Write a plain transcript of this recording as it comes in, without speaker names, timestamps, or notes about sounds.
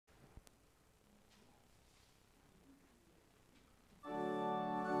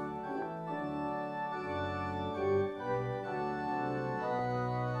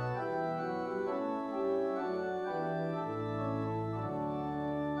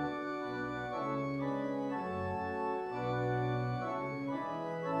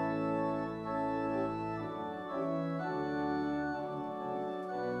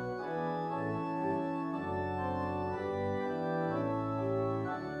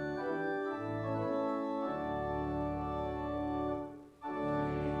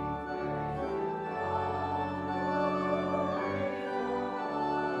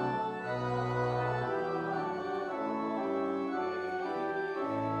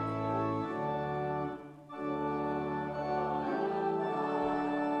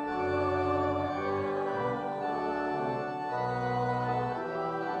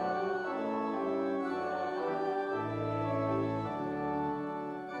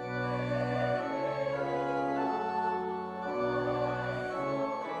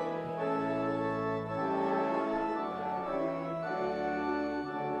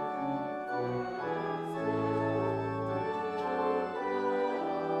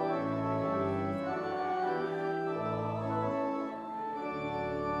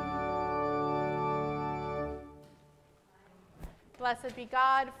Blessed be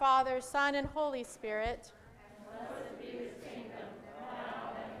God, Father, Son, and Holy Spirit. And blessed be his kingdom,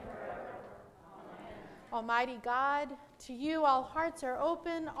 now and forever. Amen. Almighty God, to you all hearts are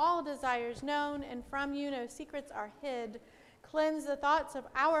open, all desires known, and from you no secrets are hid. Cleanse the thoughts of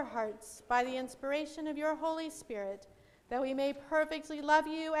our hearts by the inspiration of your Holy Spirit, that we may perfectly love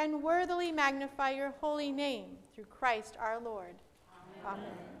you and worthily magnify your holy name, through Christ our Lord. Amen.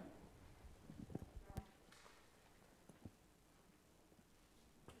 Amen.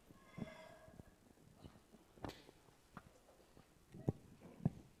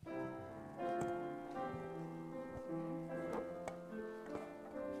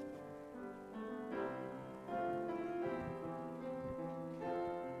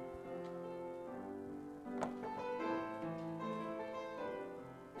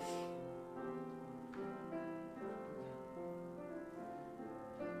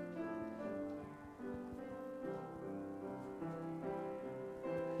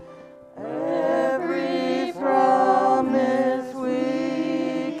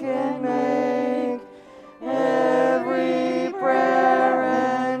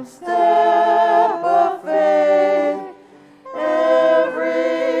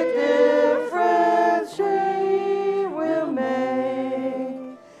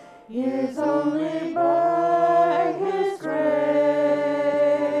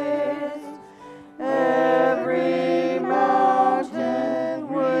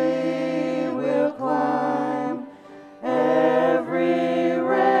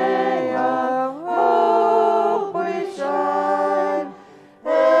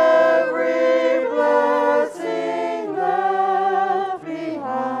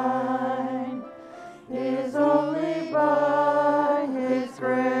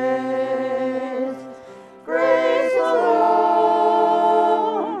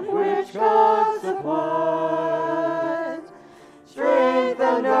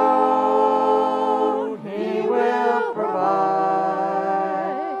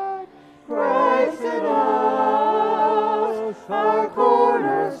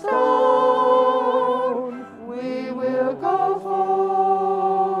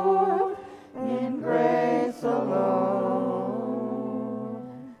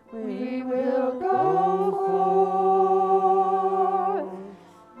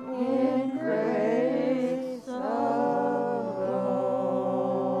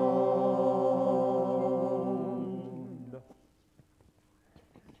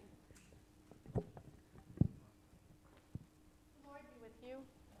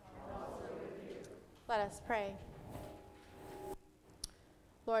 Let us pray.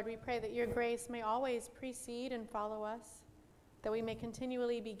 Lord, we pray that your grace may always precede and follow us, that we may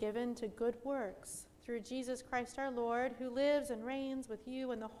continually be given to good works through Jesus Christ our Lord, who lives and reigns with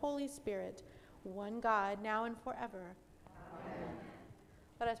you in the Holy Spirit, one God, now and forever. Amen.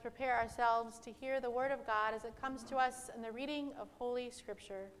 Let us prepare ourselves to hear the word of God as it comes to us in the reading of Holy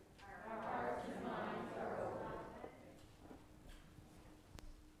Scripture. Our hearts and minds are open.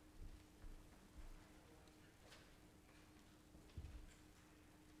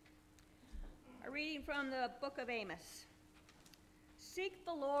 A reading from the book of Amos. Seek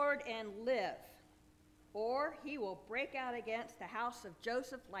the Lord and live, or he will break out against the house of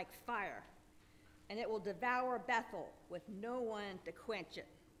Joseph like fire, and it will devour Bethel with no one to quench it.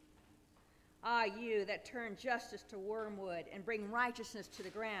 Ah, you that turn justice to wormwood and bring righteousness to the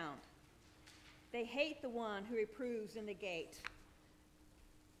ground. They hate the one who reproves in the gate.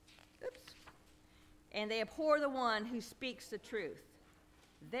 Oops. And they abhor the one who speaks the truth.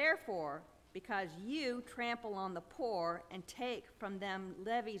 Therefore, because you trample on the poor and take from them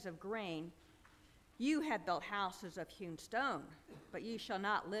levies of grain, you have built houses of hewn stone, but you shall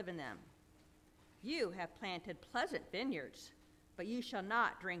not live in them. You have planted pleasant vineyards, but you shall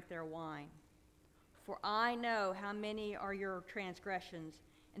not drink their wine. For I know how many are your transgressions,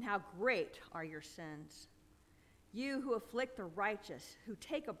 and how great are your sins. You who afflict the righteous, who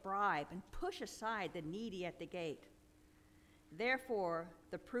take a bribe and push aside the needy at the gate. Therefore,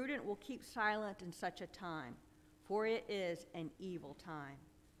 the prudent will keep silent in such a time, for it is an evil time.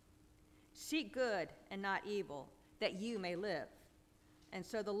 Seek good and not evil, that you may live. And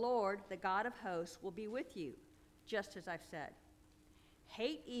so the Lord, the God of hosts, will be with you, just as I've said.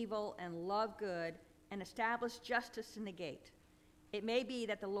 Hate evil and love good, and establish justice in the gate. It may be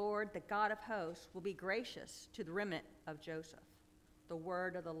that the Lord, the God of hosts, will be gracious to the remnant of Joseph. The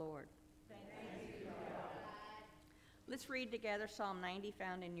word of the Lord. Thanks be to God. Let's read together Psalm 90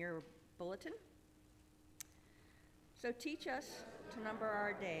 found in your bulletin. So teach us to number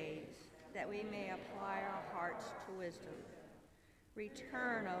our days, that we may apply our hearts to wisdom.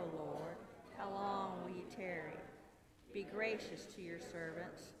 Return, O Lord, how long will you tarry? Be gracious to your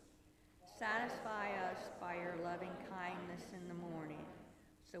servants. Satisfy us by your loving kindness in the morning,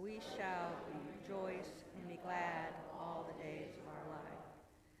 so we shall rejoice and be glad all the days of our life.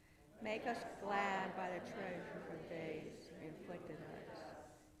 Make us glad by the treasure of the days you inflicted us,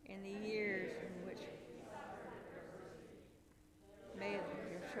 in the years in which made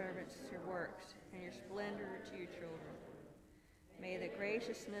your servants your works, and your splendor to your children. May the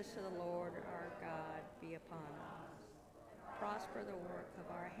graciousness of the Lord our God be upon us. Prosper the work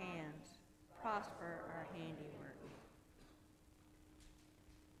of our hands. Prosper our handiwork.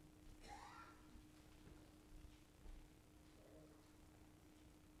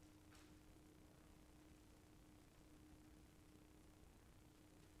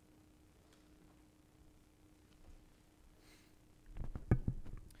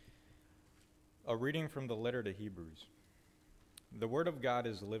 A reading from the letter to Hebrews. The word of God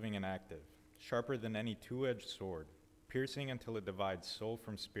is living and active, sharper than any two-edged sword, piercing until it divides soul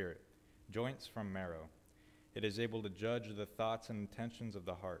from spirit, joints from marrow. It is able to judge the thoughts and intentions of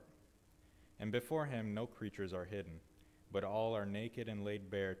the heart. And before him no creatures are hidden, but all are naked and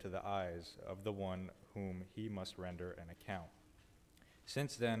laid bare to the eyes of the one whom he must render an account.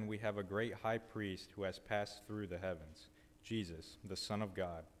 Since then we have a great high priest who has passed through the heavens, Jesus, the Son of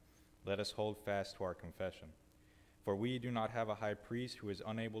God. Let us hold fast to our confession. For we do not have a high priest who is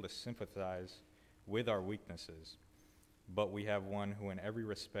unable to sympathize with our weaknesses, but we have one who in every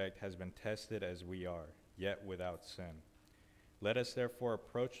respect has been tested as we are, yet without sin. Let us therefore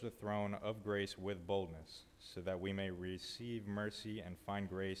approach the throne of grace with boldness, so that we may receive mercy and find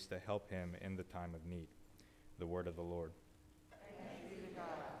grace to help him in the time of need. The word of the Lord. Thanks be to God.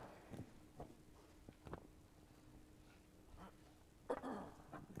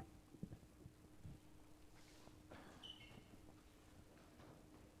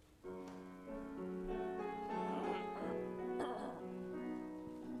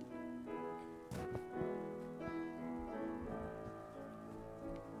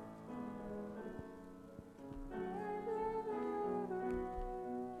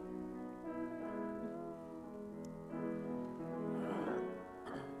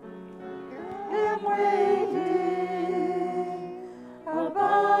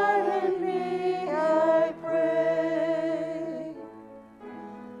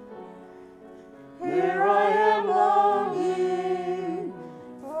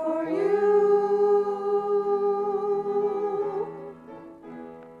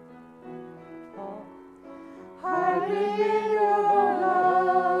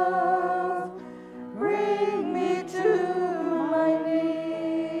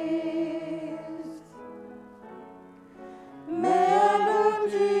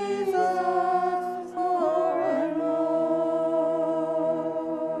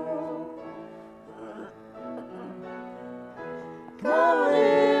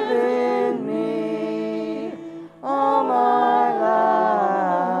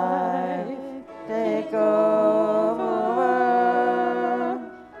 Take over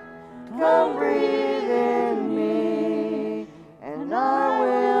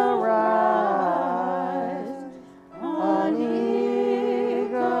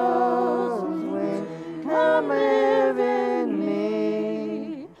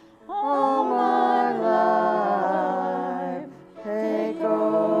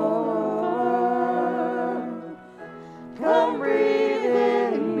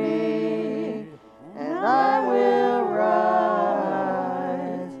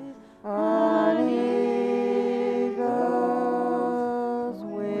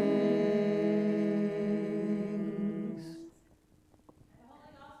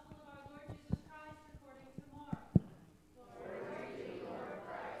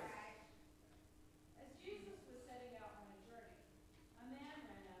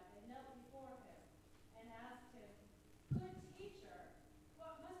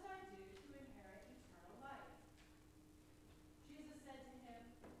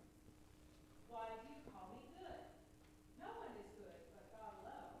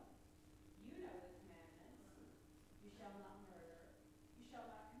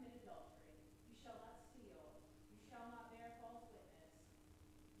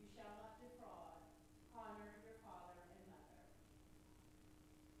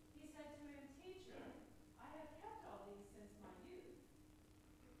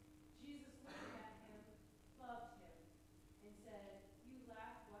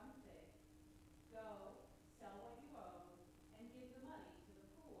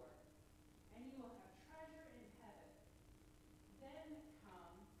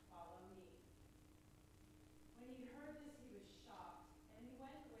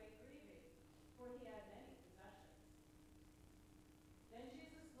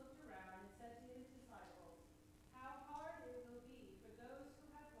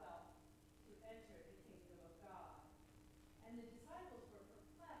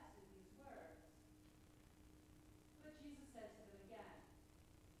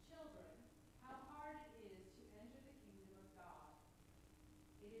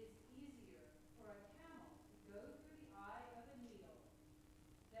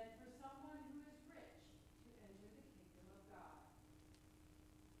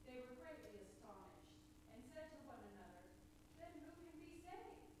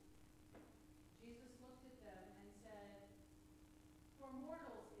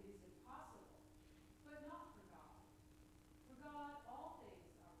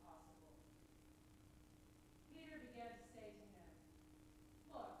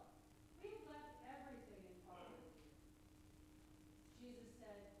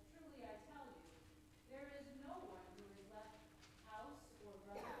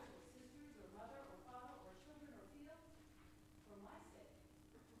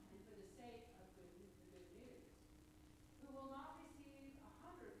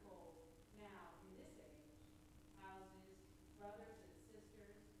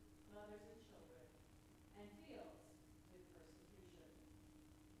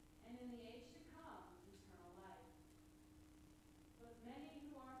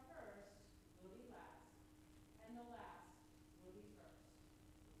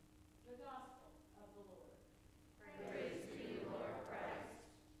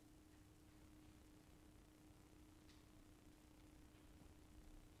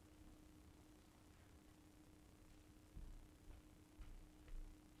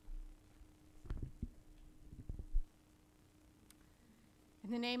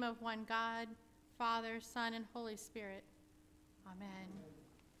In the name of one God, Father, Son, and Holy Spirit. Amen.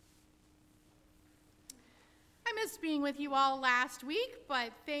 I missed being with you all last week,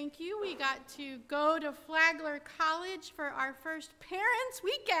 but thank you. We got to go to Flagler College for our first Parents'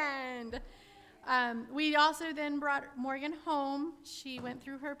 Weekend. We also then brought Morgan home. She went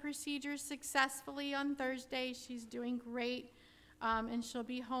through her procedures successfully on Thursday. She's doing great, and she'll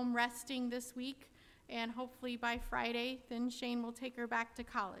be home resting this week. And hopefully by Friday, then Shane will take her back to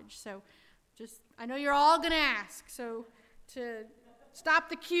college. So I know you're all going to ask. So to stop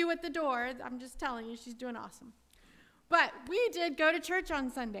the queue at the door, I'm just telling you, she's doing awesome. But we did go to church on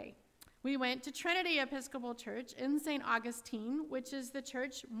Sunday. We went to Trinity Episcopal Church in St. Augustine, which is the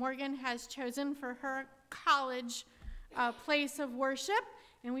church Morgan has chosen for her college place of worship.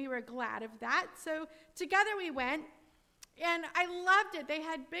 And we were glad of that. So together we went. And I loved it. They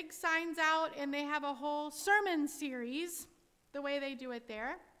had big signs out, and they have a whole sermon series, the way they do it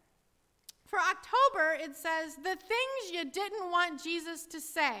there. For October, it says, the things you didn't want Jesus to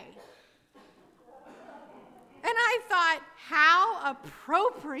say. And I thought, how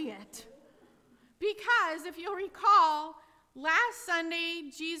appropriate. Because if you'll recall, last Sunday,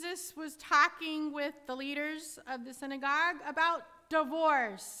 Jesus was talking with the leaders of the synagogue about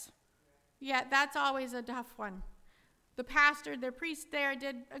divorce. Yeah, that's always a tough one. The pastor, the priest there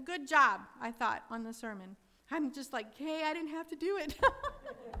did a good job, I thought, on the sermon. I'm just like, hey, I didn't have to do it.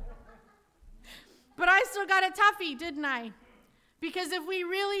 But I still got a toughie, didn't I? Because if we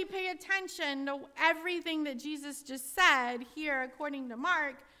really pay attention to everything that Jesus just said here, according to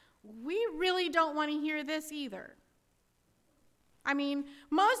Mark, we really don't want to hear this either. I mean,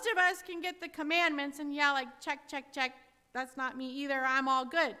 most of us can get the commandments and check, check, check. That's not me either. I'm all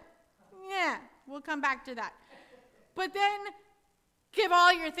good. Yeah, we'll come back to that. But then give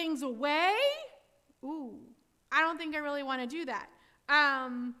all your things away? Ooh, I don't think I really want to do that.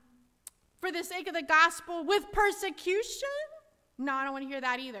 For the sake of the gospel with persecution? No, I don't want to hear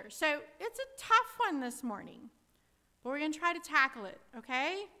that either. So it's a tough one this morning. But we're going to try to tackle it,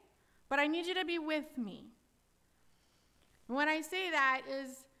 okay? But I need you to be with me. And when I say that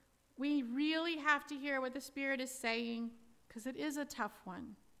is we really have to hear what the Spirit is saying, because it is a tough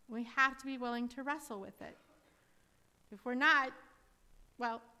one. We have to be willing to wrestle with it. If we're not,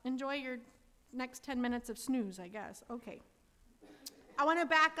 well, enjoy your next 10 minutes of snooze, I guess. Okay. I want to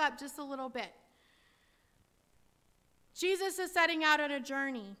back up just a little bit. Jesus is setting out on a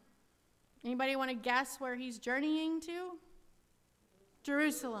journey. Anybody want to guess where he's journeying to?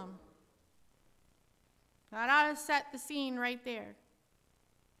 Jerusalem. That ought to set the scene right there.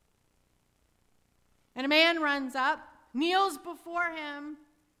 And a man runs up, kneels before him,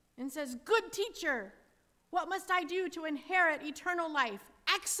 and says, "Good teacher, what must I do to inherit eternal life?"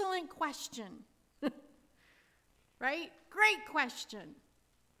 Excellent question. Right? Great question.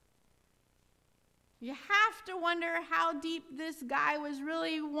 You have to wonder how deep this guy was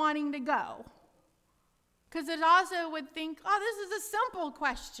really wanting to go. Because it also would think, oh, this is a simple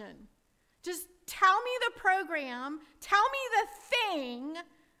question. Just tell me the program, tell me the thing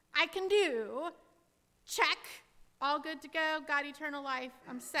I can do. Check. All good to go, got eternal life,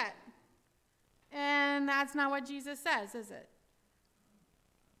 I'm set. And that's not what Jesus says, is it?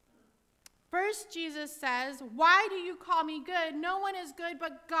 First, Jesus says, "Why do you call me good? No one is good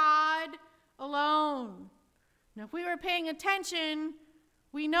but God alone." Now, if we were paying attention,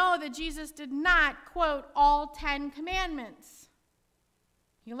 we know that Jesus did not quote all 10 commandments.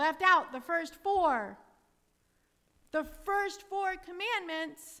 He left out the first 4. The first 4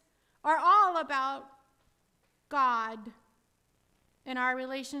 commandments are all about God and our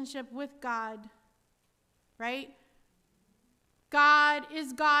relationship with God, right? God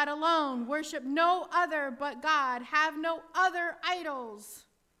is God alone. Worship no other but God. Have no other idols.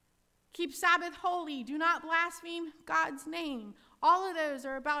 Keep Sabbath holy. Do not blaspheme God's name. All of those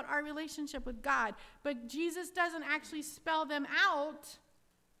are about our relationship with God. But Jesus doesn't actually spell them out,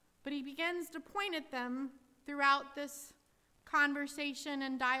 but he begins to point at them throughout this conversation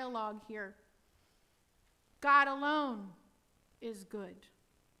and dialogue here. God alone is good.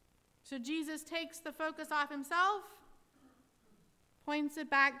 So Jesus takes the focus off himself, points it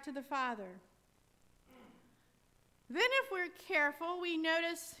back to the Father. Then if we're careful, we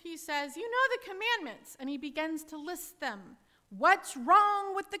notice he says, "You know the commandments," and he begins to list them. What's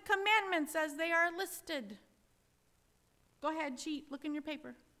wrong with the commandments as they are listed? Go ahead, cheat, look in your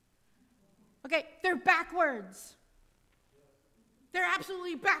paper. Okay, they're backwards. They're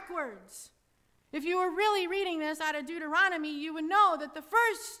absolutely backwards. If you were really reading this out of Deuteronomy, you would know that the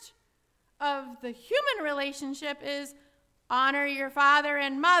first of the human relationship is honor your father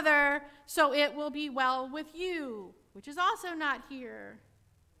and mother so it will be well with you, which is also not here.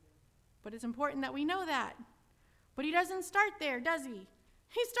 But it's important that we know that. But he doesn't start there, does he?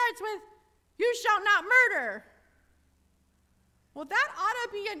 He starts with, you shall not murder. Well, that ought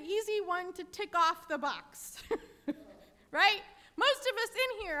to be an easy one to tick off the box, right? Most of us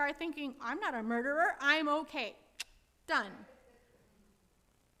in here are thinking, I'm not a murderer, I'm okay. Done.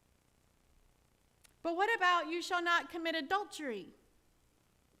 But what about you shall not commit adultery?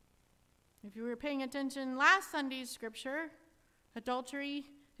 If you were paying attention last Sunday's scripture, adultery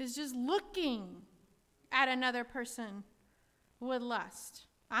is just looking at another person with lust.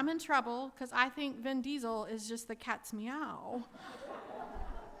 I'm in trouble because I think Vin Diesel is just the cat's meow.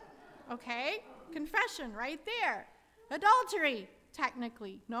 Okay? Confession right there. Adultery,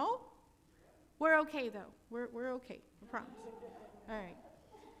 technically. No? We're okay, though. We're okay. I promise. All right.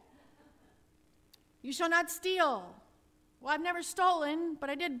 You shall not steal. Well, I've never stolen, but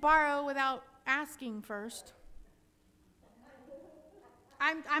I did borrow without asking first.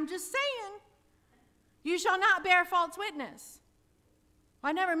 I'm just saying. You shall not bear false witness.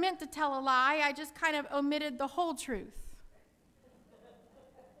 I never meant to tell a lie. I just kind of omitted the whole truth.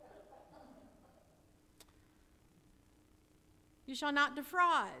 You shall not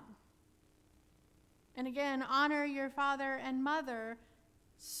defraud. And again, honor your father and mother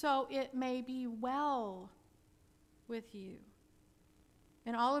so it may be well with you.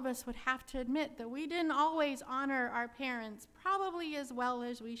 And all of us would have to admit that we didn't always honor our parents probably as well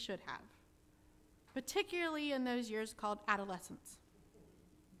as we should have, particularly in those years called adolescence.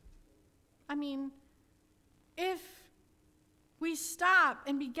 I mean, if we stop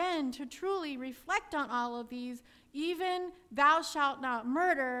and begin to truly reflect on all of these, even thou shalt not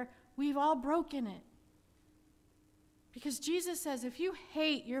murder, we've all broken it. Because Jesus says if you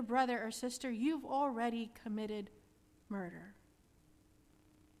hate your brother or sister, you've already committed murder.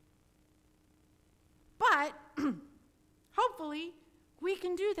 But hopefully we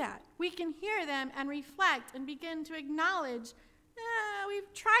can do that. We can hear them and reflect and begin to acknowledge,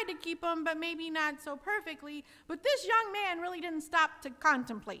 we've tried to keep them, but maybe not so perfectly. But this young man really didn't stop to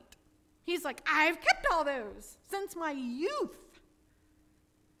contemplate. He's like, I've kept all those since my youth.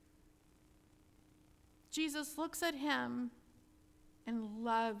 Jesus looks at him and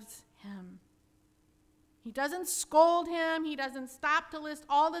loves him. He doesn't scold him. He doesn't stop to list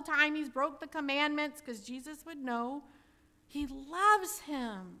all the time he's broke the commandments because Jesus would know. He loves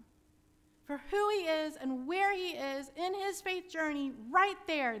him for who he is and where he is in his faith journey right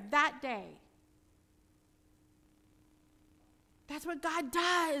there that day. That's what God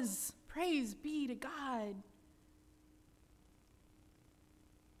does. Praise be to God.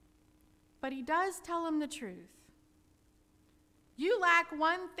 But he does tell him the truth. You lack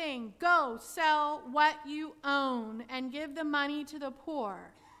one thing. Go sell what you own and give the money to the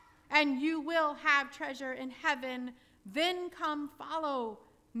poor, and you will have treasure in heaven. Then come follow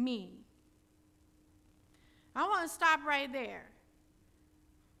me. I want to stop right there.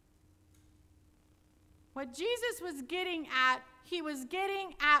 What Jesus was getting at, he was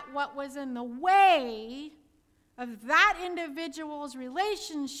getting at what was in the way of that individual's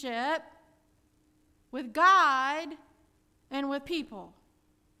relationship with God and with people,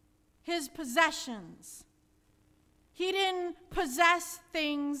 his possessions. He didn't possess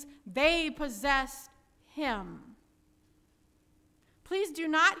things, they possessed him. Please do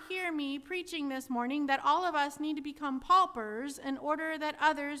not hear me preaching this morning that all of us need to become paupers in order that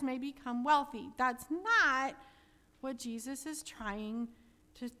others may become wealthy. That's not what Jesus is trying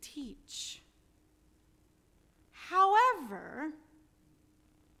to teach. However,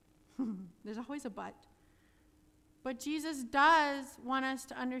 there's always a but. But Jesus does want us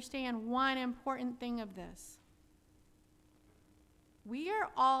to understand one important thing of this. We are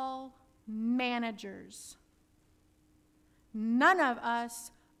all managers. None of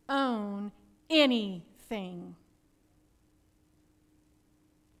us own anything.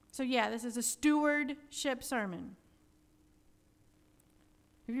 So yeah, this is a stewardship sermon.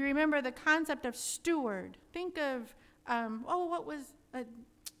 If you remember the concept of steward, think of, what was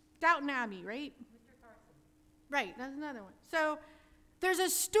Downton Abbey, right? Mr. Carson. Right, that's another one. So there's a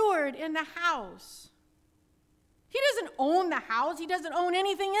steward in the house. He doesn't own the house. He doesn't own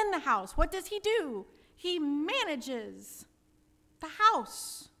anything in the house. What does he do? He manages the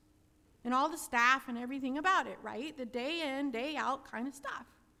house and all the staff and everything about it, right? The day in, day out kind of stuff.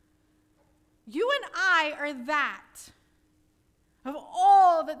 You and I are that. Of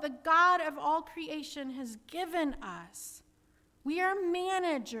all that the God of all creation has given us, we are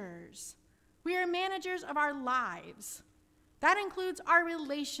managers. We are managers of our lives. That includes our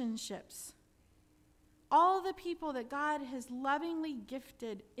relationships. all the people that God has lovingly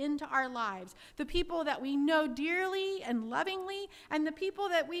gifted into our lives, the people that we know dearly and lovingly, and the people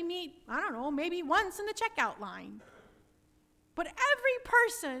that we meet, I don't know, maybe once in the checkout line. But every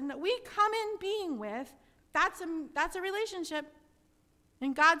person that we come in being with, that's a relationship,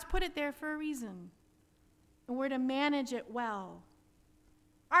 and God's put it there for a reason, and we're to manage it well.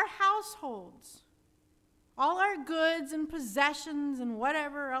 Our households, all our goods and possessions and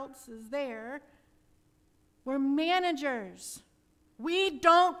whatever else is there, we're managers. We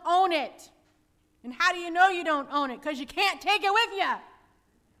don't own it. And how do you know you don't own it? Because you can't take it with you.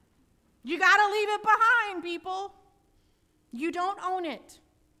 You got to leave it behind, people. You don't own it.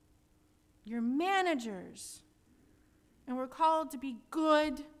 You're managers. And we're called to be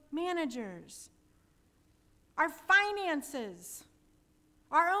good managers. Our finances,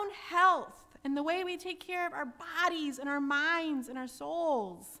 our own health, and the way we take care of our bodies and our minds and our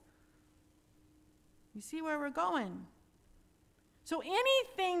souls. You see where we're going? So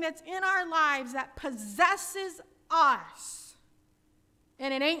anything that's in our lives that possesses us,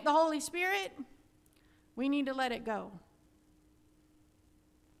 and it ain't the Holy Spirit, we need to let it go.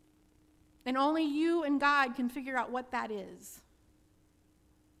 And only you and God can figure out what that is.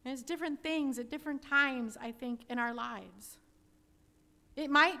 And it's different things at different times, I think, in our lives. It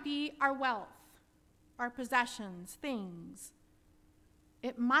might be our wealth, our possessions, things.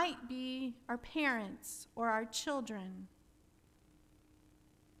 It might be our parents or our children.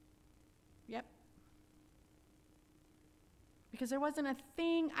 Yep. Because there wasn't a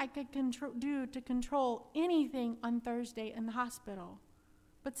thing I could do to control anything on Thursday in the hospital,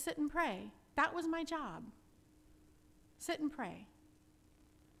 but sit and pray. That was my job. Sit and pray.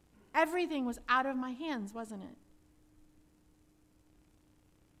 Everything was out of my hands, wasn't it?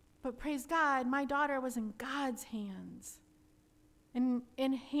 But praise God, my daughter was in God's hands. And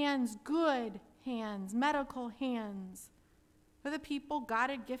in hands, good hands, medical hands, for the people God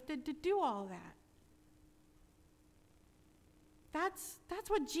had gifted to do all that. That's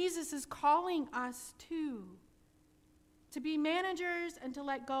what Jesus is calling us to be managers and to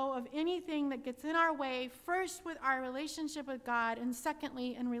let go of anything that gets in our way, first with our relationship with God, and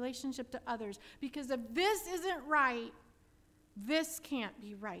secondly, in relationship to others. Because if this isn't right, this can't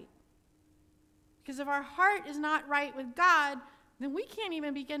be right. Because if our heart is not right with God, then we can't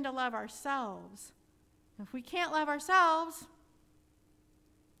even begin to love ourselves. If we can't love ourselves,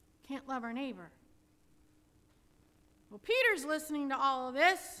 can't love our neighbor. Well, Peter's listening to all of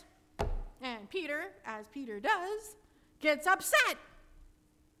this, and Peter, as Peter does, gets upset.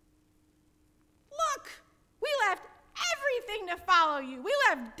 Look, we left everything to follow you. We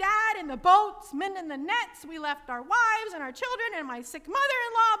left Dad in the boats, mending the nets. We left our wives and our children and my sick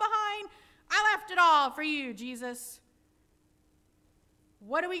mother-in-law behind. I left it all for you, Jesus.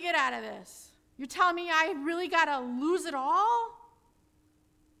 What do we get out of this? You're telling me I really got to lose it all?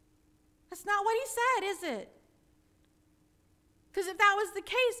 That's not what he said, is it? Because if that was the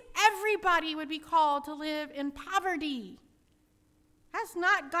case, everybody would be called to live in poverty. That's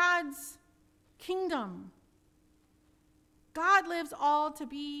not God's kingdom. God lives all to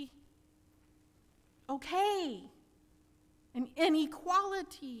be okay and in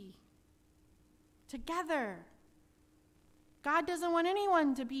equality together. God doesn't want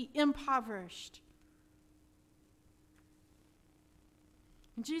anyone to be impoverished.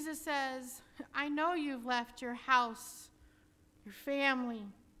 And Jesus says, I know you've left your house, your family,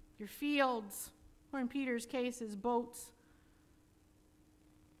 your fields, or in Peter's case, his boats.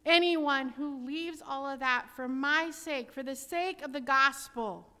 Anyone who leaves all of that for my sake, for the sake of the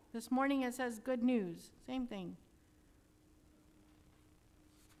gospel. This morning it says good news. Same thing.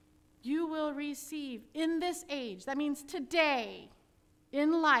 You will receive in this age, that means today,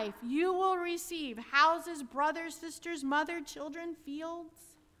 in life, you will receive houses, brothers, sisters, mother, children, fields.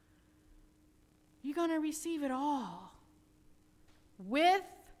 You're going to receive it all with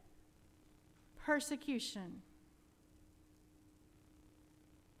persecution,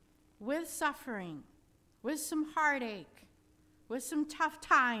 with suffering, with some heartache, with some tough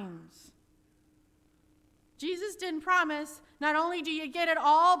times. Jesus didn't promise not only do you get it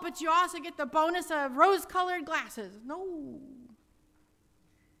all, but you also get the bonus of rose-colored glasses. No.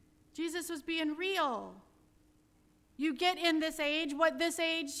 Jesus was being real. You get in this age what this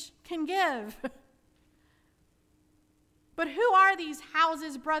age can give. But who are these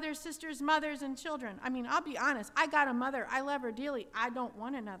houses, brothers, sisters, mothers, and children? I mean, I'll be honest. I got a mother. I love her dearly. I don't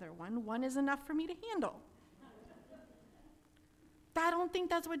want another one. One is enough for me to handle. I don't think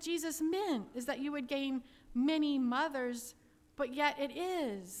that's what Jesus meant, is that you would gain many mothers, but yet it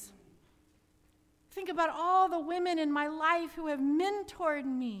is. Think about all the women in my life who have mentored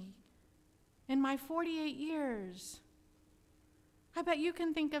me, in my 48 years. I bet you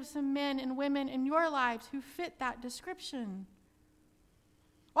can think of some men and women in your lives who fit that description.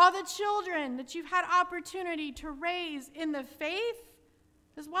 All the children that you've had opportunity to raise in the faith,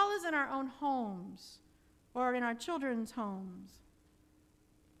 as well as in our own homes or in our children's homes.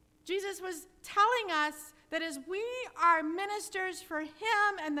 Jesus was telling us that as we are ministers for him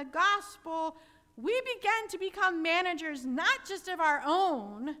and the gospel, we begin to become managers not just of our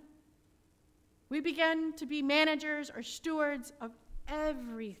own. We begin to be managers or stewards of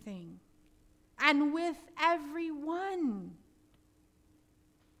everything and with everyone.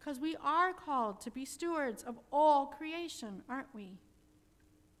 Because we are called to be stewards of all creation, aren't we?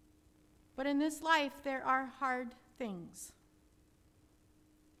 But in this life, there are hard things.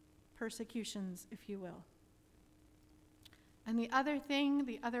 Persecutions, if you will. And the other thing,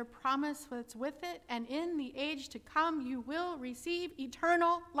 the other promise that's with it, and in the age to come, you will receive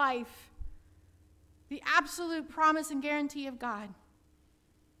eternal life. The absolute promise and guarantee of God.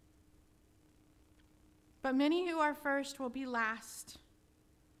 But many who are first will be last.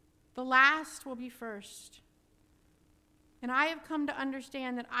 The last will be first. And I have come to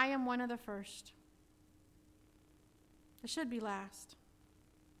understand that I am one of the first. I should be last.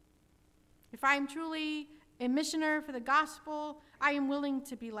 If I am truly a missioner for the gospel, I am willing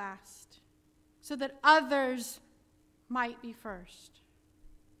to be last, so that others might be first.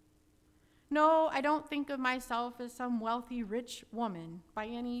 No, I don't think of myself as some wealthy, rich woman by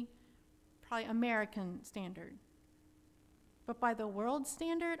any probably American standard. But by the world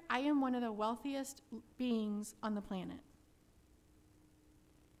standard, I am one of the wealthiest beings on the planet.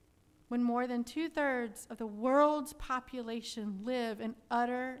 When more than 2/3 of the world's population live in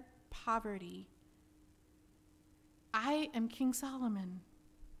utter poverty, I am King Solomon.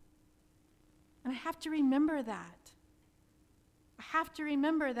 And I have to remember that. I have to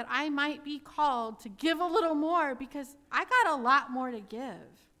remember that I might be called to give a little more because I got a lot more to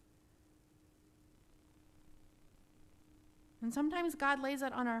give. And sometimes God lays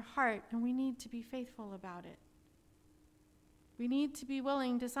it on our heart, and we need to be faithful about it. We need to be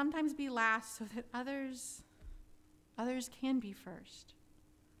willing to sometimes be last so that others can be first.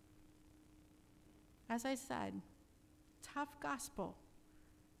 As I said, tough gospel.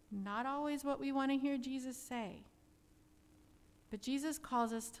 Not always what we want to hear Jesus say. But Jesus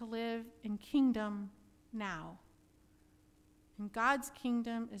calls us to live in kingdom now. And God's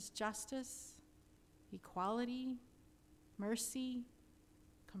kingdom is justice, equality, mercy,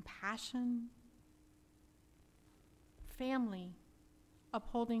 compassion, family,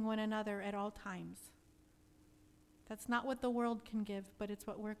 upholding one another at all times. That's not what the world can give, but it's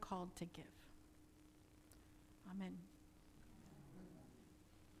what we're called to give. Amen.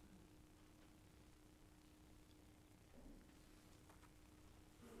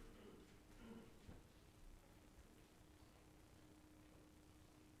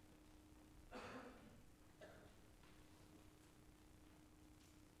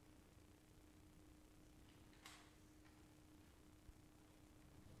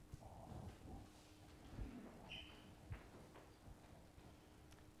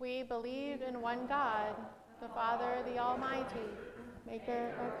 We believe in one God, the Father, the Almighty,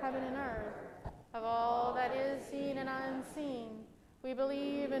 maker of heaven and earth, of all that is seen and unseen. We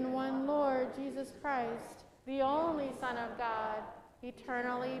believe in one Lord Jesus Christ, the only Son of God,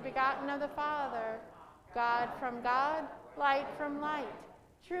 eternally begotten of the Father, God from God, light from light,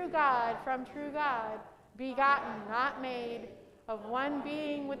 true God from true God, begotten, not made, of one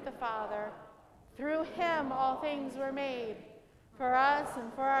being with the Father. Through him all things were made. For us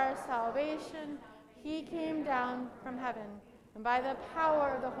and for our salvation, he came down from heaven, and by the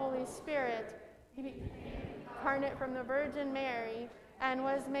power of the Holy Spirit, he became incarnate from the Virgin Mary and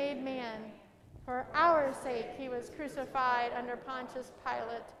was made man. For our sake, he was crucified under Pontius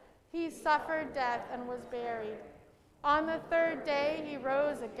Pilate. He suffered death and was buried. On the third day, he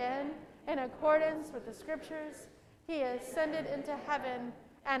rose again in accordance with the Scriptures. He ascended into heaven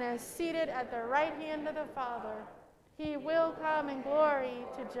and is seated at the right hand of the Father. He will come in glory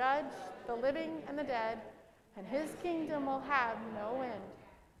to judge the living and the dead, and his kingdom will have no end.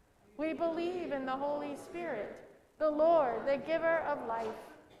 We believe in the Holy Spirit, the Lord, the giver of life,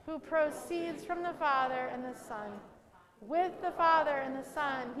 who proceeds from the Father and the Son. With the Father and the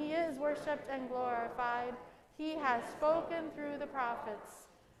Son, he is worshiped and glorified. He has spoken through the prophets.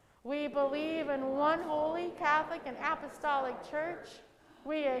 We believe in one holy, Catholic, and apostolic church.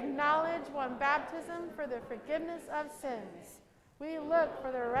 We acknowledge one baptism for the forgiveness of sins. We look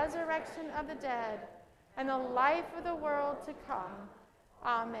for the resurrection of the dead and the life of the world to come.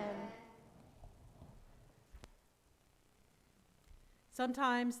 Amen.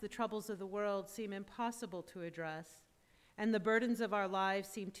 Sometimes the troubles of the world seem impossible to address, and the burdens of our lives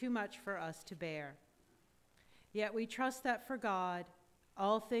seem too much for us to bear. Yet we trust that for God,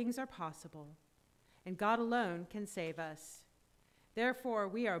 all things are possible, and God alone can save us. Therefore,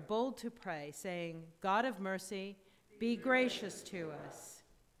 we are bold to pray, saying, God of mercy, be gracious to us.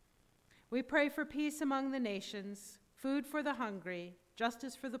 We pray for peace among the nations, food for the hungry,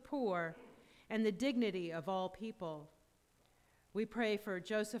 justice for the poor, and the dignity of all people. We pray for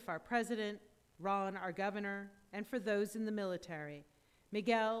Joseph, our president, Ron, our governor, and for those in the military,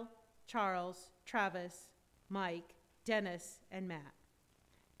 Miguel, Charles, Travis, Mike, Dennis, and Matt.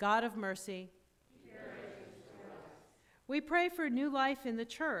 God of mercy, we pray for new life in the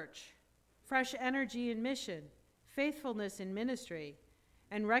church, fresh energy in mission, faithfulness in ministry,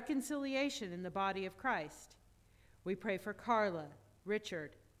 and reconciliation in the body of Christ. We pray for Carla,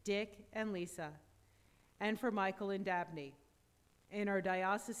 Richard, Dick, and Lisa, and for Michael and Dabney. In our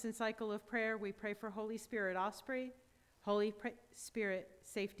diocesan cycle of prayer, we pray for Holy Spirit Osprey, Holy Spirit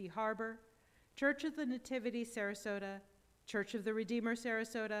Safety Harbor, Church of the Nativity Sarasota, Church of the Redeemer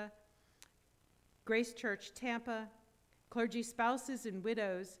Sarasota, Grace Church Tampa, clergy spouses and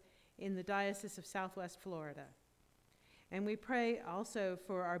widows in the Diocese of Southwest Florida. And we pray also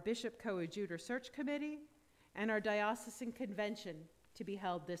for our Bishop Coadjutor Search Committee and our diocesan convention to be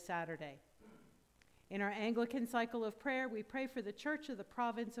held this Saturday. In our Anglican cycle of prayer, we pray for the Church of the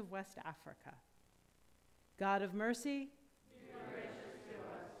Province of West Africa. God of mercy, be gracious to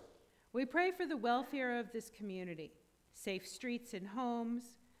us. We pray for the welfare of this community, safe streets and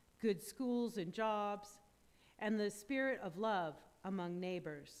homes, good schools and jobs, and the spirit of love among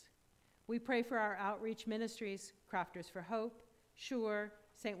neighbors. We pray for our outreach ministries, Crafters for Hope, Sure,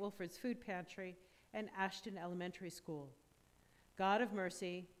 St. Wilfrid's Food Pantry, and Ashton Elementary School. God of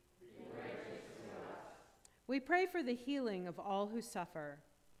mercy, be gracious to us. We pray for the healing of all who suffer,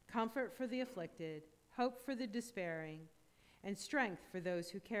 comfort for the afflicted, hope for the despairing, and strength for those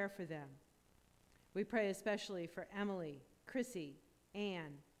who care for them. We pray especially for Emily, Chrissy,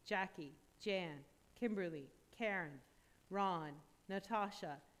 Anne, Jackie, Jan, Kimberly, Karen, Ron,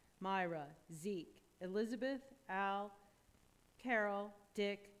 Natasha, Myra, Zeke, Elizabeth, Al, Carol,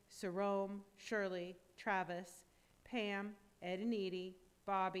 Dick, Sarome, Shirley, Travis, Pam, Ed and Edie,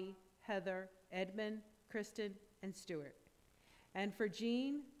 Bobby, Heather, Edmund, Kristen, and Stuart. And for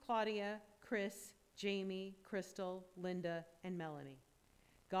Jean, Claudia, Chris, Jamie, Crystal, Linda, and Melanie.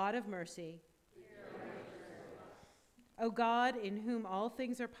 God of mercy, O God, in whom all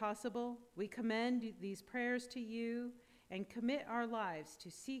things are possible, we commend these prayers to you and commit our lives to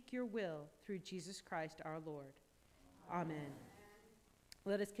seek your will through Jesus Christ our Lord. Amen.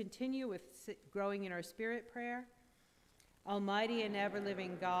 Let us continue with growing in our spirit prayer. Almighty and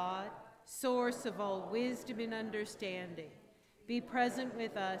ever-living God, source of all wisdom and understanding, be present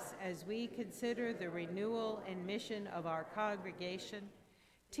with us as we consider the renewal and mission of our congregation.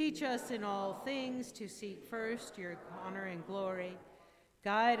 Teach us in all things to seek first your honor and glory.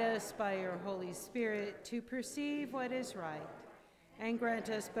 Guide us by your Holy Spirit to perceive what is right, and grant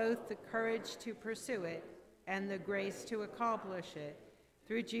us both the courage to pursue it and the grace to accomplish it,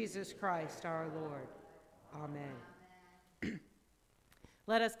 through Jesus Christ our Lord. Amen.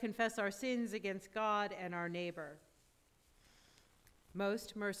 Let us confess our sins against God and our neighbor.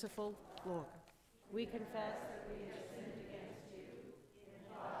 Most merciful Lord, we confess that we have sinned against you in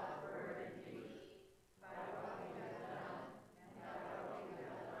thought, word, and deed, by what we have done and by what we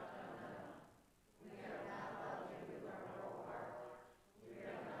have left undone. We have not loved you with our whole heart. We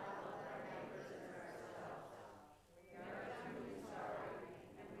have not loved our neighbors as ourselves. We are truly sorry,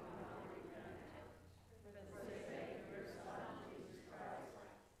 and we humbly repent. For the sake of your Son, Jesus Christ,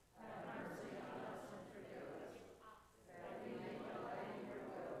 have mercy on us and forgive us, that we may delight in your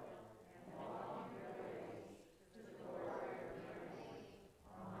will and walk in your ways, to the glory of your name.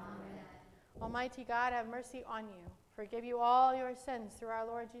 Amen. Almighty God, have mercy on you. Forgive you all your sins through our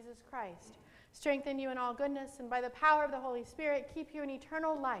Lord Jesus Christ. Strengthen you in all goodness, and by the power of the Holy Spirit, keep you in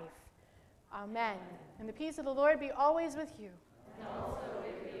eternal life. Amen. And the peace of the Lord be always with you. And also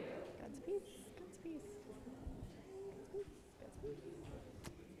with you. God's peace. God's peace. God's peace.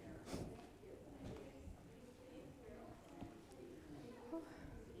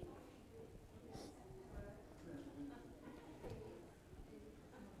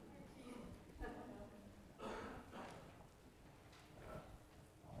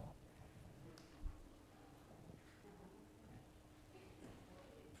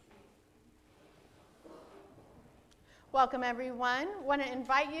 Welcome, everyone. Want to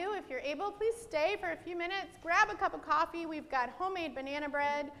invite you, if you're able, please stay for a few minutes. Grab a cup of coffee. We've got homemade banana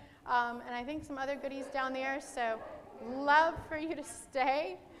bread and I think some other goodies down there. So love for you to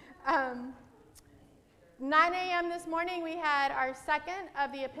stay. 9 a.m. this morning, we had our second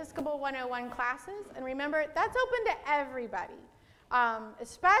of the Episcopal 101 classes. And remember, that's open to everybody.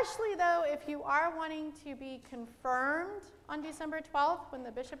 Especially, though, if you are wanting to be confirmed on December 12th when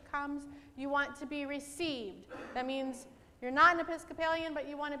the bishop comes, you want to be received. That means you're not an Episcopalian, but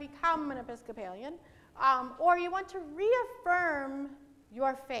you want to become an Episcopalian. Or you want to reaffirm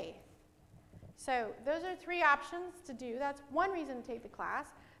your faith. So those are 3 options to do. That's one reason to take the class.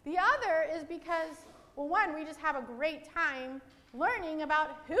 The other is because, well, one, we just have a great time learning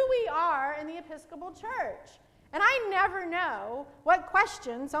about who we are in the Episcopal Church. And I never know what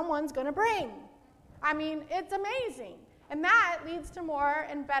question someone's going to bring. I mean, it's amazing. And that leads to more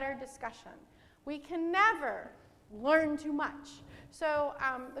and better discussion. We can never learn too much. So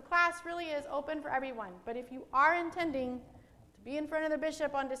the class really is open for everyone. But if you are intending to be in front of the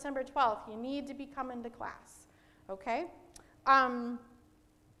bishop on December 12th, you need to be coming to class. Okay?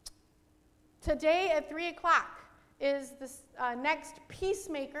 Today at 3 o'clock is the next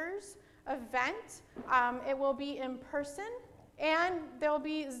Peacemakers event. It will be in person, and there will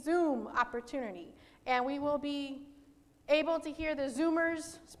be Zoom opportunity. And we will be able to hear the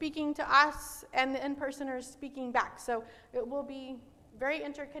Zoomers speaking to us and the in-personers speaking back. So it will be very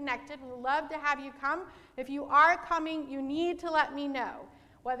interconnected. We'd love to have you come. If you are coming, you need to let me know.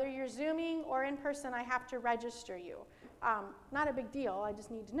 Whether you're Zooming or in person, I have to register you. Not a big deal, I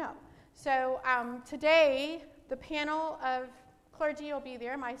just need to know. So today, the panel of clergy will be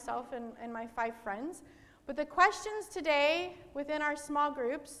there, myself and my 5 friends. But the questions today within our small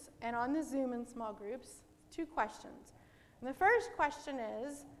groups and on the Zoom in small groups, 2 questions. And the first question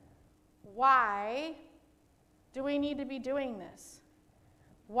is, why do we need to be doing this?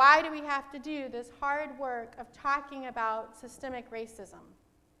 Why do we have to do this hard work of talking about systemic racism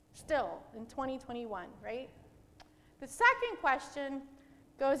still in 2021, right? The second question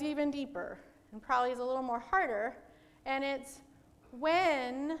goes even deeper and probably is a little more harder, and it's,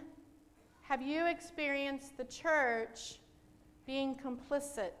 when have you experienced the church being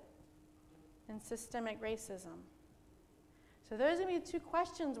complicit in systemic racism? So those are the 2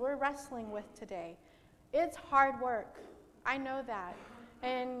 questions we're wrestling with today. It's hard work. I know that.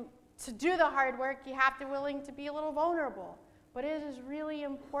 And to do the hard work, you have to be willing to be a little vulnerable. But it is really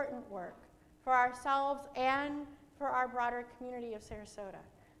important work for ourselves and for our broader community of Sarasota.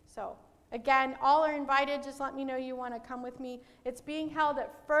 So again, all are invited. Just let me know you want to come with me. It's being held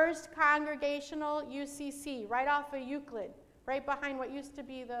at First Congregational UCC, right off of Euclid, right behind what used to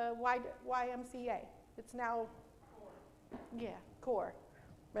be the YMCA. It's now, Core.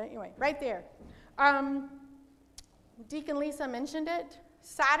 But anyway, right there. Deacon Lisa mentioned it.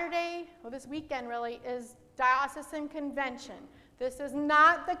 Saturday, well, this weekend really, is Diocesan Convention. This is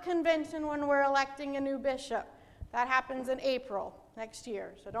not the convention when we're electing a new bishop. That happens in April next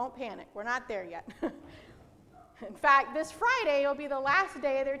year, so don't panic. We're not there yet. In fact, this Friday will be the last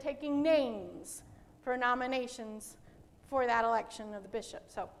day they're taking names for nominations for that election of the bishop.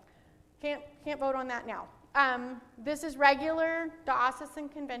 So can't vote on that now. This is regular Diocesan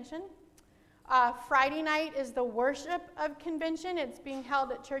Convention. Friday night is the worship of convention. It's being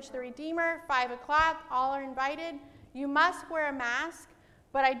held at Church the Redeemer, 5 o'clock. All are invited. You must wear a mask,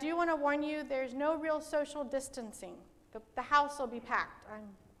 but I do want to warn you, there's no real social distancing. The house will be packed, I'm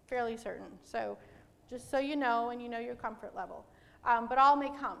fairly certain. So just so you know, and you know your comfort level. But all may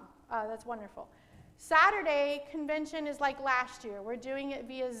come. That's wonderful. Saturday, convention is like last year. We're doing it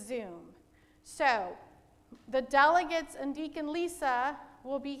via Zoom. So the delegates and Deacon Lisa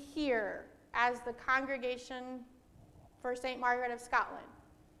will be here as the congregation for St. Margaret of Scotland.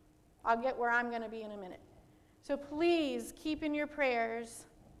 I'll get where I'm going to be in a minute. So please keep in your prayers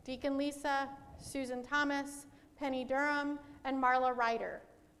Deacon Lisa, Susan Thomas, Penny Durham, and Marla Ryder.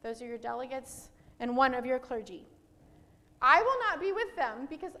 Those are your delegates and one of your clergy. I will not be with them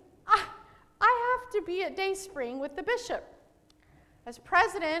because I have to be at Dayspring with the bishop. As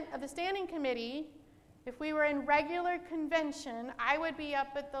president of the standing committee, if we were in regular convention, I would be up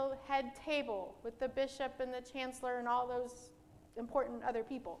at the head table with the bishop and the chancellor and all those important other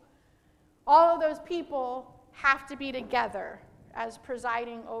people. All of those people have to be together as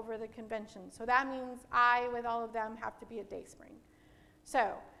presiding over the convention. So that means I, with all of them, have to be at Dayspring.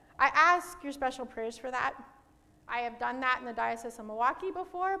 So I ask your special prayers for that. I have done that in the Diocese of Milwaukee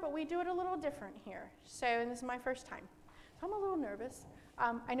before, but we do it a little different here. So, and this is my first time. So I'm a little nervous.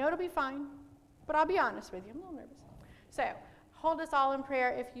 I know it'll be fine, but I'll be honest with you, I'm a little nervous. So hold us all in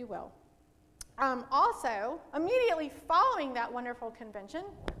prayer if you will. Also, immediately following that wonderful convention,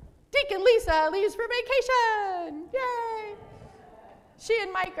 Deacon Lisa leaves for vacation. Yay! She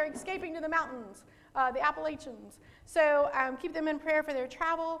and Mike are escaping to the mountains, the Appalachians. So keep them in prayer for their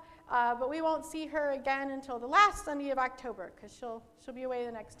travel, but we won't see her again until the last Sunday of October, because she'll be away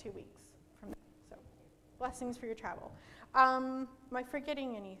the next 2 weeks from now. So blessings for your travel. Am I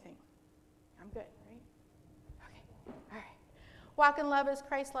forgetting anything? I'm good, right? Okay, all right. Walk in love as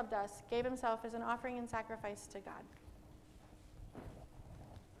Christ loved us, gave himself as an offering and sacrifice to God.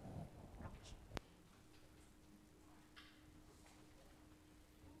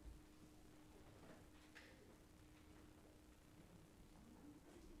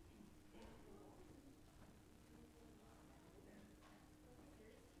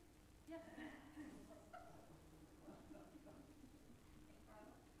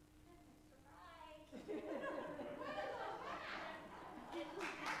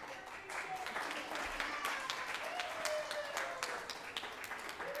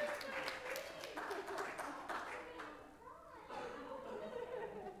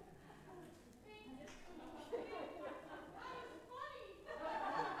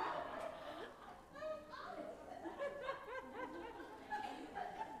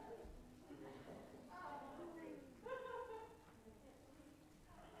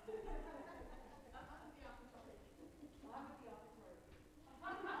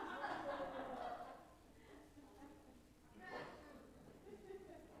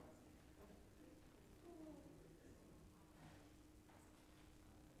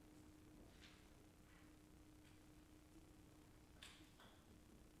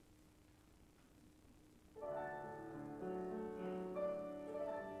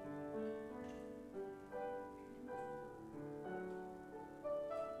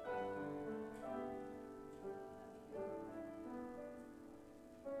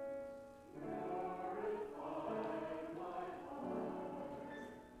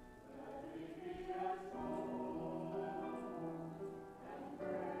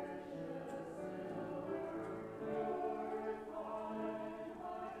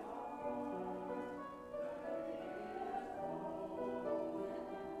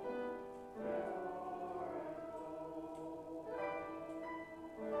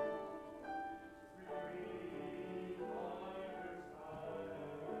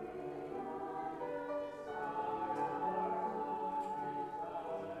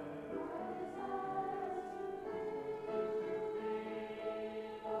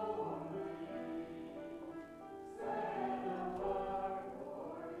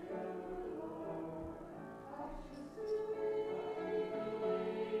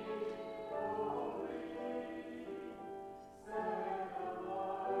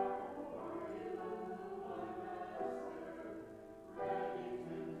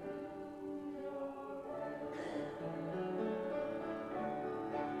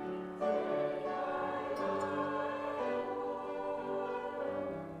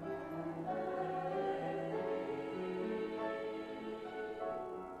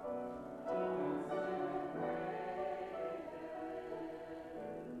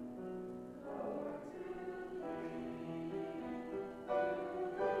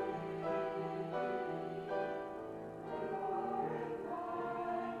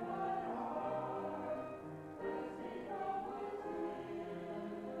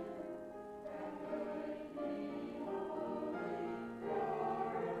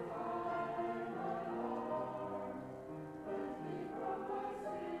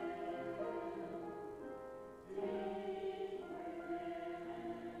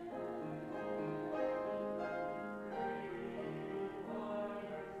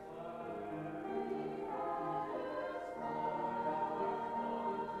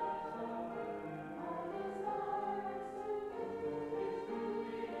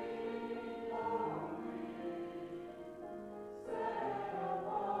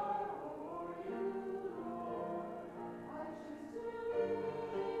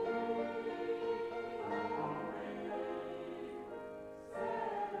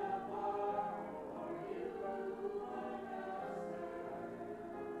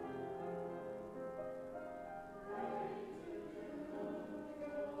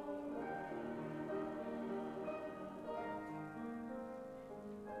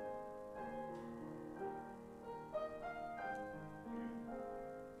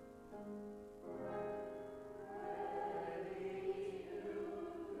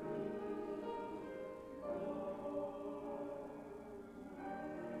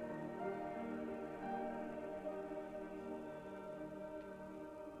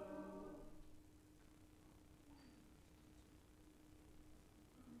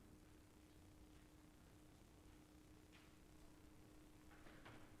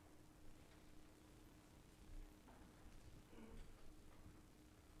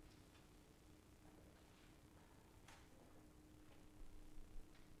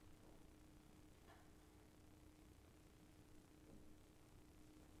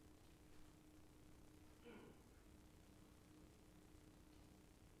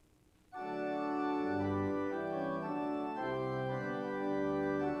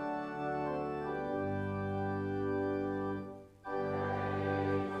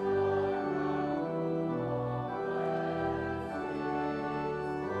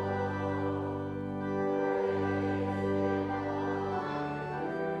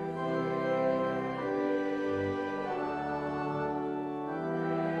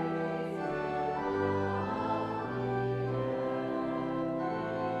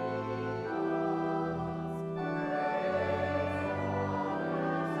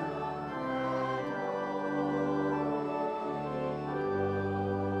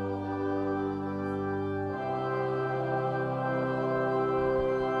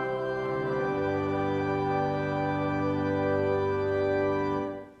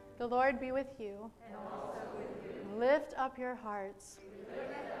 Lord be with you. And also with you. Lift up your hearts.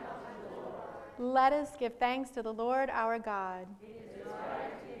 Let us give thanks to the Lord our God.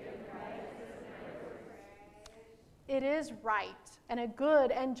 It is right and a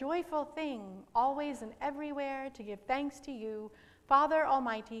good and joyful thing, always and everywhere, to give thanks to you, Father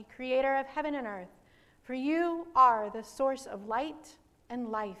Almighty, creator of heaven and earth, for you are the source of light and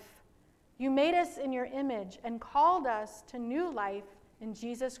life. You made us in your image and called us to new life in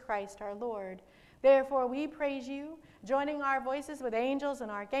Jesus Christ our Lord. Therefore we praise you, joining our voices with angels and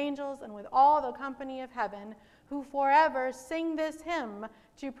archangels and with all the company of heaven, who forever sing this hymn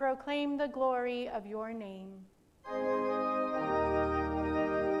to proclaim the glory of your name.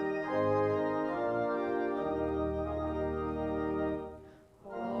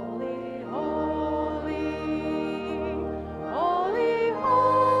 Holy, holy, holy,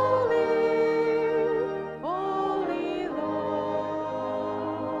 holy, holy Lord,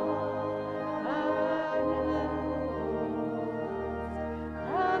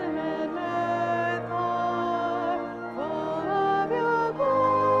 heaven and earth are full of your glory.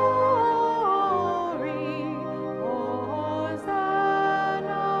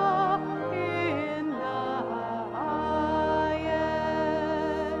 Hosanna in the highest.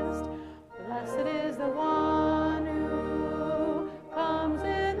 Blessed is the one who comes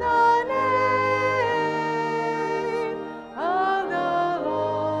in the name of the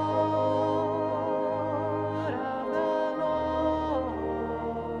Lord,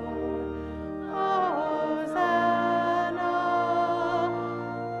 Hosanna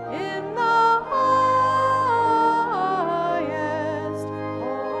in the highest.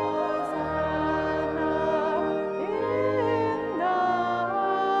 Hosanna in the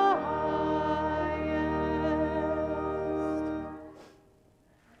highest.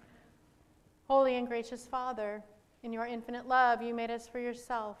 Holy and gracious Father, in your infinite love you made us for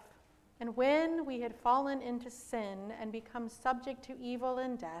yourself. And when we had fallen into sin and become subject to evil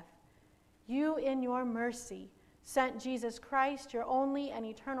and death, you in your mercy sent Jesus Christ, your only and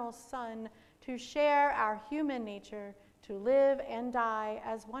eternal Son, to share our human nature, to live and die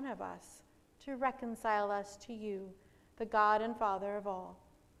as one of us, to reconcile us to you, the God and Father of all.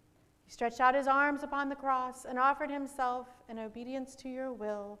 He stretched out his arms upon the cross and offered himself in obedience to your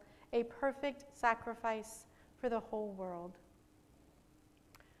will, a perfect sacrifice for the whole world.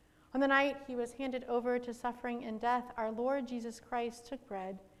 On the night he was handed over to suffering and death, our Lord Jesus Christ took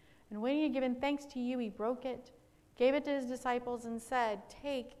bread, and when he had given thanks to you, he broke it, gave it to his disciples, and said,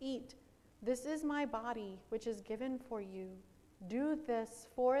 "Take, eat. This is my body, which is given for you. Do this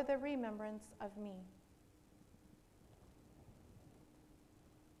for the remembrance of me."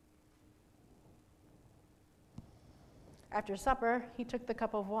 After supper, he took the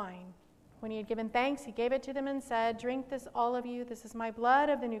cup of wine. When he had given thanks, he gave it to them and said, "Drink this, all of you. This is my blood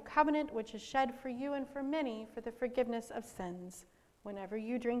of the new covenant, which is shed for you and for many for the forgiveness of sins. Whenever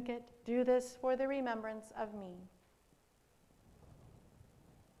you drink it, do this for the remembrance of me."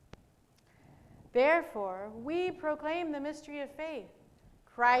 Therefore, we proclaim the mystery of faith.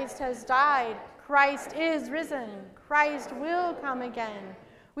 Christ has died. Christ is risen. Christ will come again.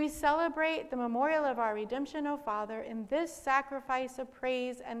 We celebrate the memorial of our redemption, O Father, in this sacrifice of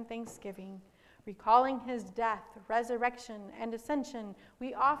praise and thanksgiving. Recalling his death, resurrection, and ascension,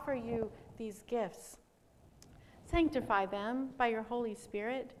 we offer you these gifts. Sanctify them by your Holy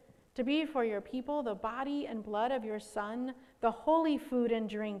Spirit, to be for your people the body and blood of your Son, the holy food and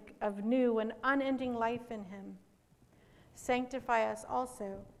drink of new and unending life in him. Sanctify us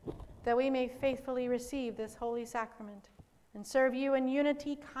also, that we may faithfully receive this holy sacrament and serve you in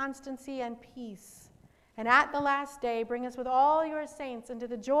unity, constancy, and peace. And at the last day, bring us with all your saints into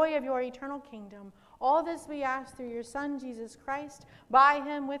the joy of your eternal kingdom. All this we ask through your Son, Jesus Christ, by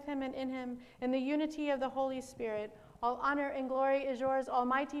him, with him, and in him, in the unity of the Holy Spirit. All honor and glory is yours,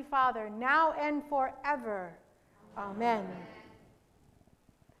 Almighty Father, now and forever. Amen.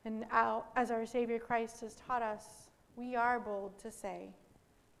 And now, as our Savior Christ has taught us, we are bold to say,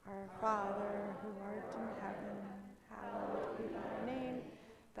 "Our Father, who art in heaven, hallowed be thy name.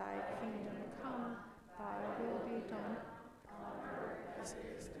 Thy kingdom come, thy will be done on earth as it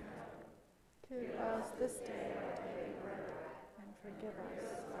is in heaven. Give us this day our daily bread, and forgive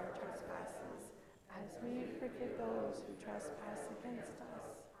us our trespasses, as we forgive those who trespass against us.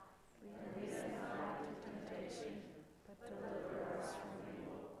 Lead us not into temptation, but deliver us from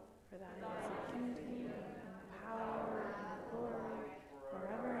evil. For thine is the kingdom, and the power, and the glory,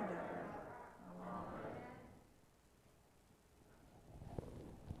 forever and ever. Amen.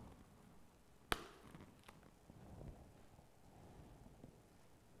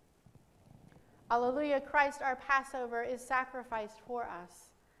 Alleluia, Christ our Passover is sacrificed for us.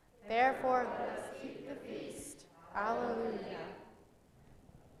 Therefore, let us keep the feast. Alleluia.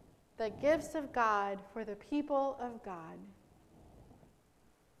 The gifts of God for the people of God.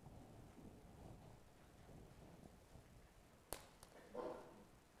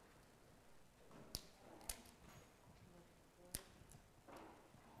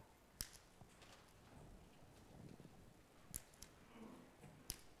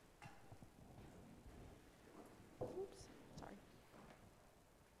 Oops, sorry.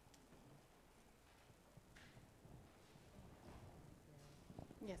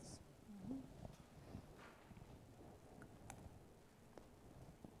 Yes.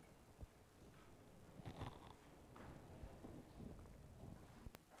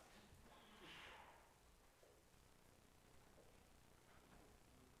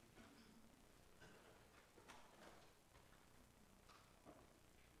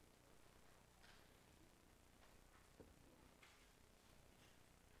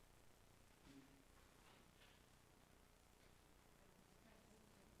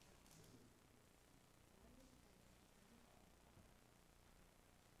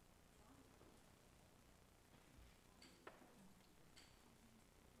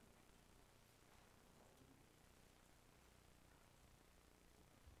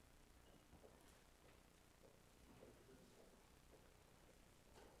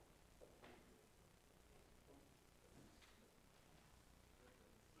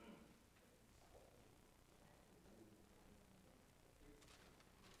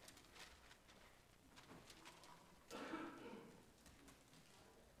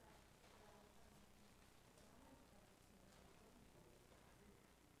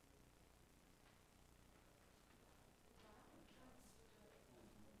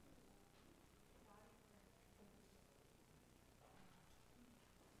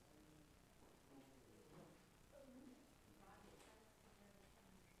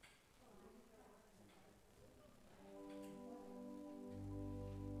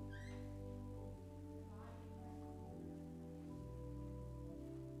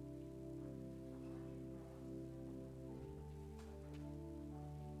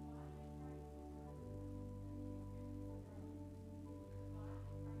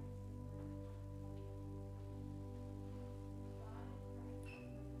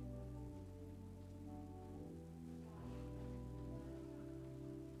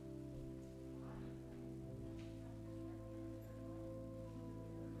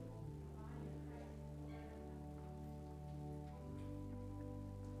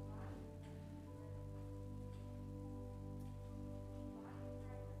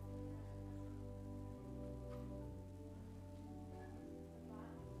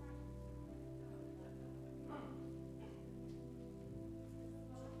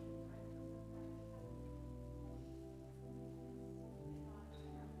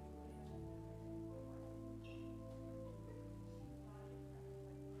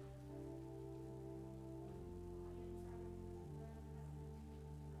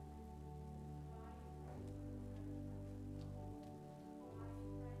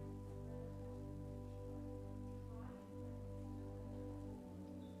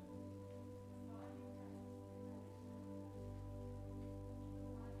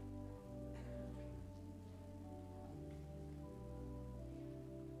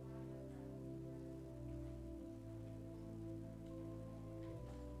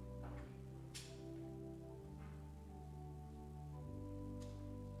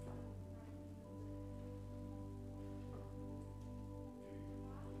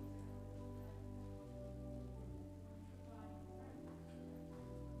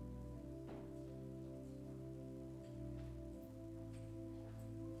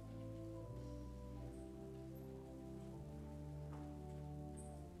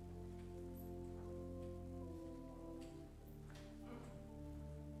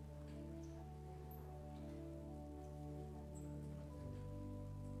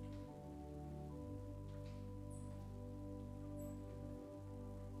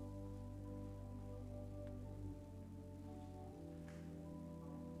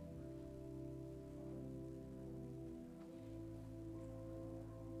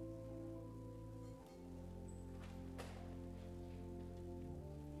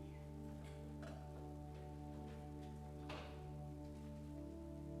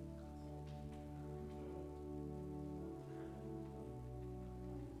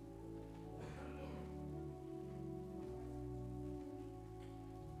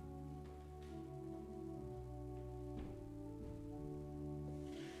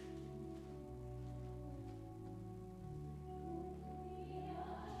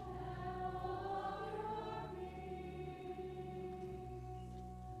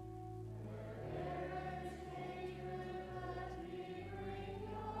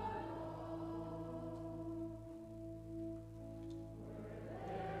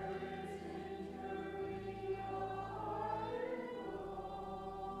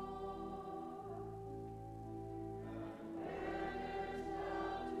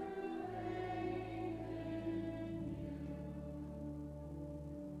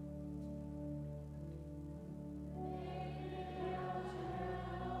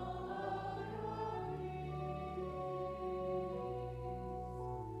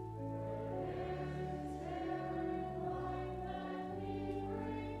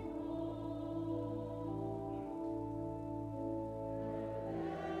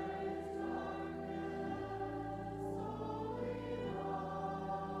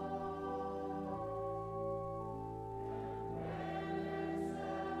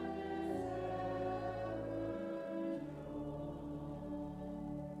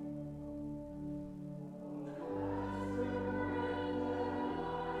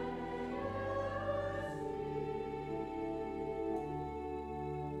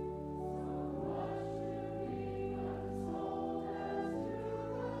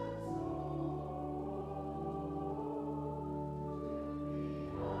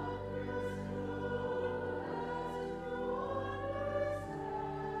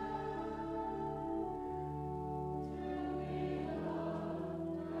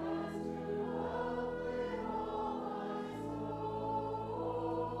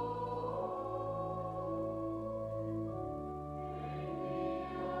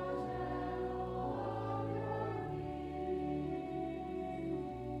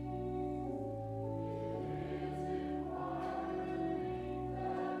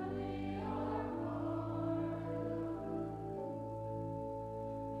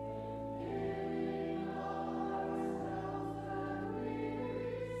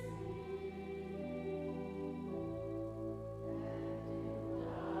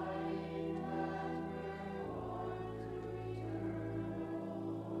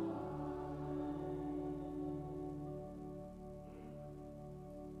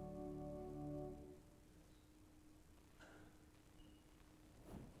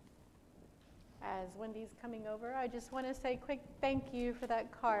 as Wendy's coming over, I just want to say a quick thank you for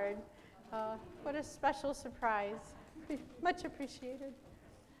that card. What a special surprise. Much appreciated.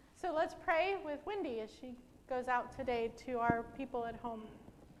 So let's pray with Wendy as she goes out today to our people at home.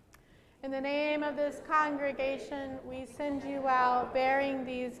 In the name of this congregation, we send you out bearing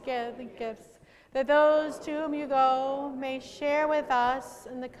these gifts, that those to whom you go may share with us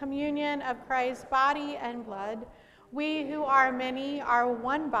in the communion of Christ's body and blood. We who are many are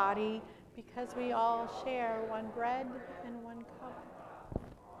one body, because we all share one bread and one cup.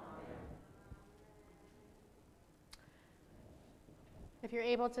 If you're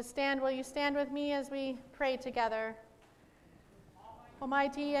able to stand, will you stand with me as we pray together?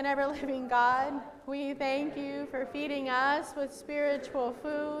 Almighty and ever-living God, we thank you for feeding us with spiritual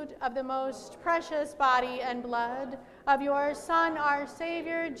food of the most precious body and blood of your Son, our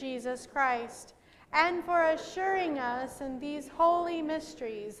Savior, Jesus Christ, and for assuring us in these holy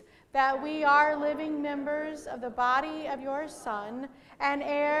mysteries that we are living members of the body of your Son and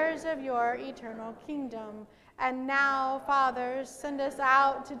heirs of your eternal kingdom. And now, Father, send us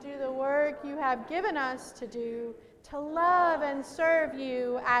out to do the work you have given us to do, to love and serve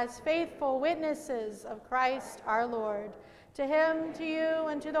you as faithful witnesses of Christ our Lord. To him, to you,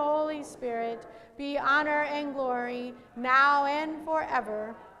 and to the Holy Spirit be honor and glory, now and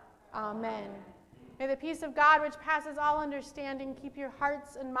forever. Amen. May the peace of God, which passes all understanding, keep your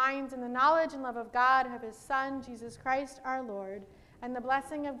hearts and minds in the knowledge and love of God and of his Son, Jesus Christ our Lord. And the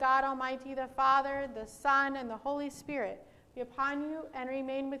blessing of God Almighty, the Father, the Son, and the Holy Spirit be upon you and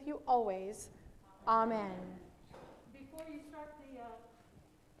remain with you always. Amen. Before you start the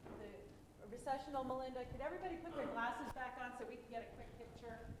recessional, Melinda, could everybody put their glasses back on so we can get a quick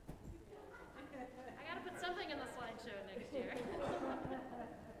picture? I got to put something in the slideshow next year.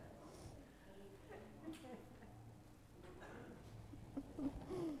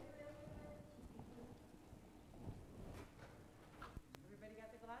 Everybody got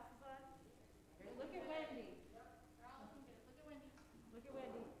their glasses on? Look at Wendy. Look at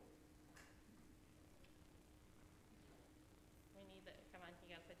Wendy. We need that. Come on, you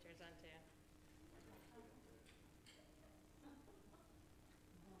got to put yours on too.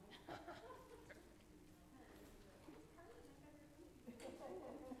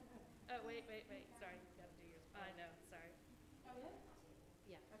 Oh, wait.